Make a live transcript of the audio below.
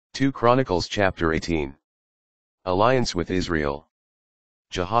2 Chronicles chapter 18. Alliance with Israel.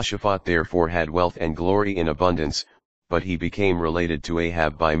 Jehoshaphat therefore had wealth and glory in abundance, but he became related to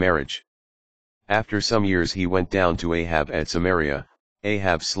Ahab by marriage. After some years he went down to Ahab at Samaria.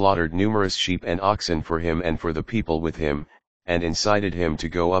 Ahab slaughtered numerous sheep and oxen for him and for the people with him, and incited him to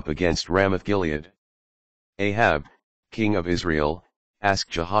go up against Ramoth-Gilead. Ahab, king of Israel,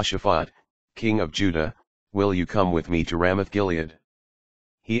 asked Jehoshaphat, king of Judah, "Will you come with me to Ramoth-Gilead?"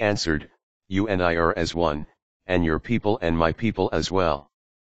 He answered, "You and I are as one, and your people and my people as well.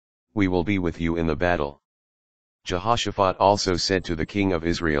 We will be with you in the battle." Jehoshaphat also said to the king of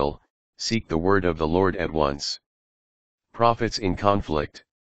Israel, "Seek the word of the Lord at once." Prophets in conflict.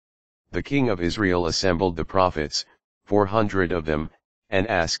 The king of Israel assembled the prophets, 400 of them, and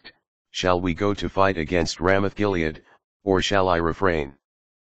asked, "Shall we go to fight against Ramoth-Gilead, or shall I refrain?"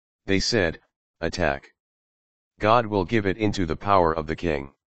 They said, "Attack. God will give it into the power of the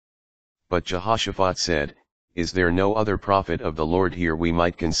king." But Jehoshaphat said, "Is there no other prophet of the Lord here we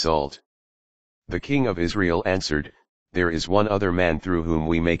might consult?" The king of Israel answered, "There is one other man through whom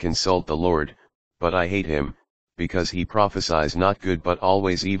we may consult the Lord, but I hate him, because he prophesies not good but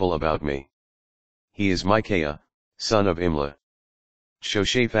always evil about me. He is Micaiah, son of Imlah."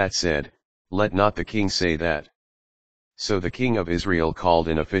 Jehoshaphat said, "Let not the king say that." So the king of Israel called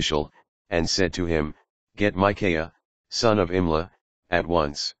an official, and said to him, "Get Micaiah, son of Imlah, at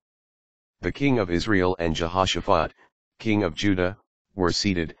once." The king of Israel and Jehoshaphat, king of Judah, were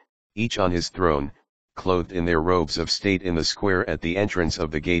seated, each on his throne, clothed in their robes of state in the square at the entrance of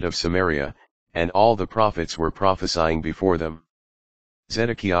the gate of Samaria, and all the prophets were prophesying before them.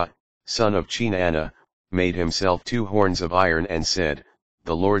 Zedekiah, son of Chenaanah, made himself 2 horns of iron and said,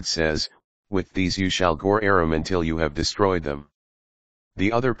 "The Lord says, with these you shall gore Aram until you have destroyed them."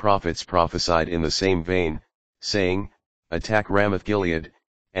 The other prophets prophesied in the same vein, saying, "Attack Ramoth-Gilead,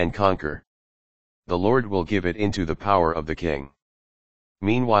 and conquer. The Lord will give it into the power of the king."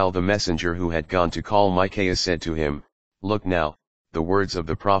 Meanwhile the messenger who had gone to call Micaiah said to him, "Look now, the words of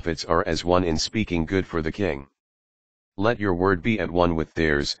the prophets are as one in speaking good for the king. Let your word be at one with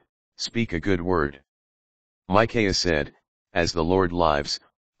theirs, speak a good word." Micaiah said, "As the Lord lives,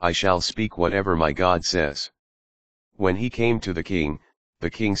 I shall speak whatever my God says." When he came to the king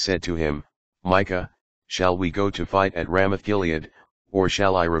said to him, "Micah, shall we go to fight at Ramoth-Gilead, or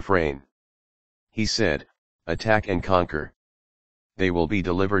shall I refrain?" He said, "Attack and conquer. They will be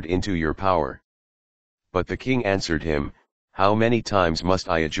delivered into your power." But the king answered him, "How many times must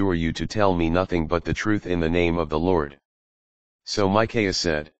I adjure you to tell me nothing but the truth in the name of the Lord?" So Micaiah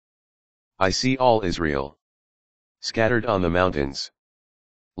said, "I see all Israel scattered on the mountains,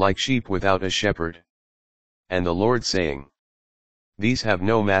 like sheep without a shepherd. And the Lord saying, These have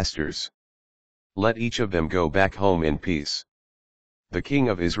no masters. Let each of them go back home in peace." The king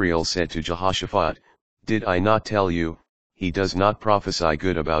of Israel said to Jehoshaphat, "Did I not tell you, he does not prophesy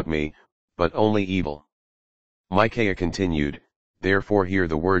good about me, but only evil?" Micaiah continued, "Therefore hear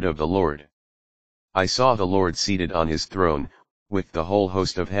the word of the Lord. I saw the Lord seated on his throne, with the whole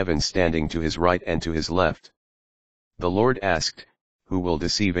host of heaven standing to his right and to his left. The Lord asked, Who will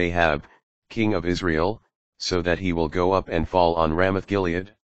deceive Ahab, king of Israel, so that he will go up and fall on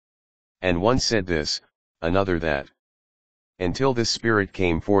Ramoth-Gilead?" And one said this, another that. Until this spirit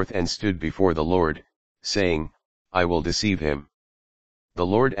came forth and stood before the Lord, saying, "I will deceive him." The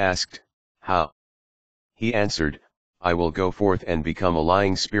Lord asked, "How?" He answered, "I will go forth and become a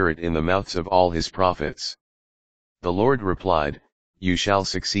lying spirit in the mouths of all his prophets." The Lord replied, "You shall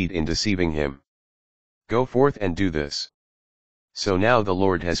succeed in deceiving him. Go forth and do this." So now the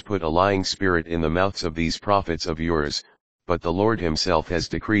Lord has put a lying spirit in the mouths of these prophets of yours, but the Lord himself has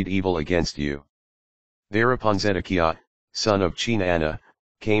decreed evil against you. Thereupon Zedekiah, son of Chenaanah,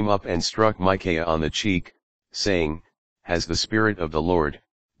 came up and struck Micaiah on the cheek, saying, "Has the Spirit of the Lord,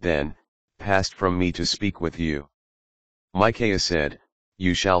 then, passed from me to speak with you?" Micaiah said,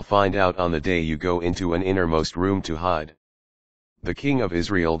 "You shall find out on the day you go into an innermost room to hide." The king of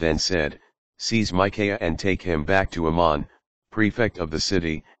Israel then said, "Seize Micaiah and take him back to Ammon, prefect of the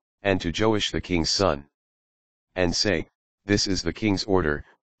city, and to Joash the king's son. And say, This is the king's order,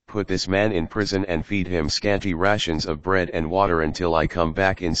 put this man in prison and feed him scanty rations of bread and water until I come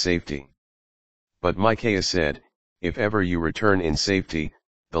back in safety." But Micaiah said, "If ever you return in safety,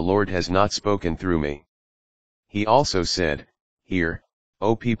 the Lord has not spoken through me." He also said, "Hear,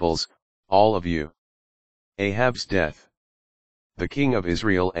 O peoples, all of you." Ahab's death. The king of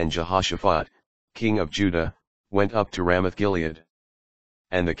Israel and Jehoshaphat, king of Judah, went up to Ramoth-Gilead.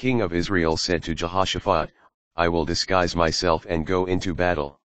 And the king of Israel said to Jehoshaphat, "I will disguise myself and go into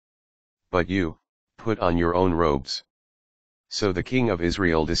battle. But you, put on your own robes." So the king of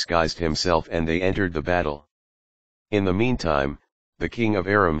Israel disguised himself and they entered the battle. In the meantime, the king of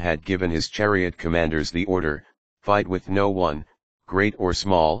Aram had given his chariot commanders the order, fight with no one, great or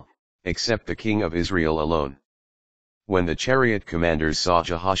small, except the king of Israel alone. When the chariot commanders saw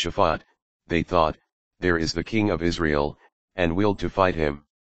Jehoshaphat, they thought, there is the king of Israel, and willed to fight him.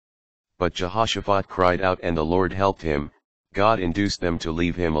 But Jehoshaphat cried out and the Lord helped him, God induced them to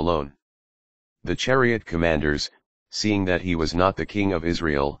leave him alone. The chariot commanders, seeing that he was not the king of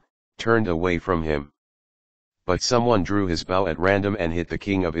Israel, turned away from him. But someone drew his bow at random and hit the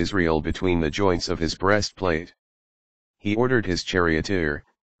king of Israel between the joints of his breastplate. He ordered his charioteer,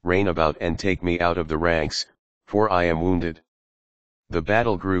 rein about and take me out of the ranks, for I am wounded. The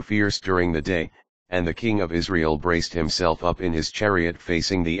battle grew fierce during the day, and the king of Israel braced himself up in his chariot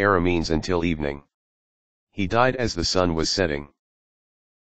facing the Arameans until evening. He died as the sun was setting.